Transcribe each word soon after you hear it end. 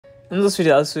In this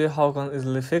video, I'll show you how you can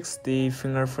easily fix the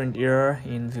fingerprint error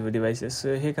in Vivo devices.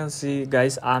 So here you can see,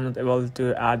 guys, I'm not able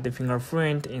to add the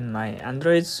fingerprint in my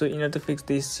Android. So in order to fix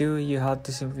this issue, you have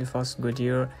to simply first go to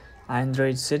your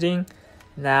Android setting.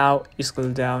 Now you scroll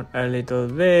down a little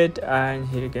bit, and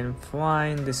here you can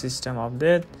find the system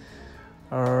update,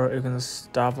 or you can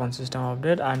tap on system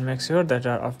update and make sure that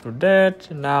are up to date.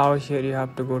 Now here you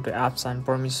have to go to apps and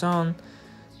permission,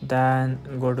 then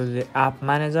go to the app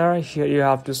manager. Here you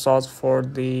have to search for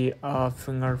the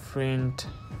fingerprint.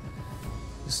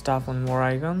 Just tap on more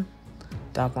icon,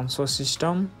 tap on show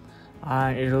system,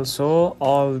 and it will show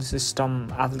all the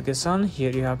system application. Here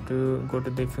you have to go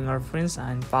to the fingerprints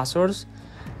and passwords.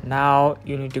 Now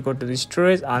you need to go to the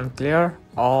storage and clear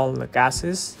all the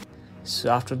caches. So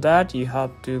after that, you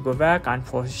have to go back and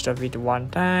force stop it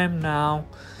one time. Now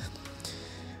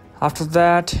after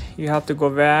that, you have to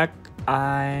go back,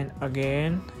 and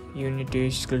again you need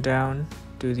to scroll down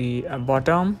to the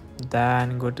bottom,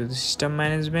 then go to the system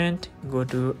management, go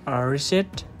to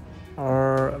reset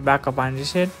or backup and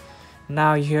reset.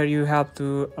 Now here you have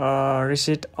to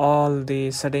reset all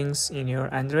the settings in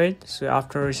your Android. So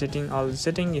after resetting all the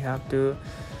settings, you have to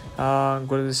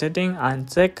go to the setting and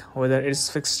check whether it's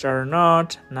fixed or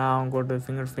not. Now go to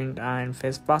fingerprint and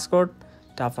face passcode,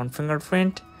 tap on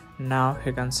fingerprint. Now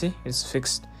you can see it's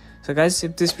fixed. So guys,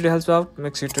 if this video helps you out,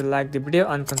 make sure to like the video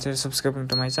and consider subscribing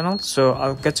to my channel. So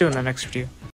I'll catch you in the next video.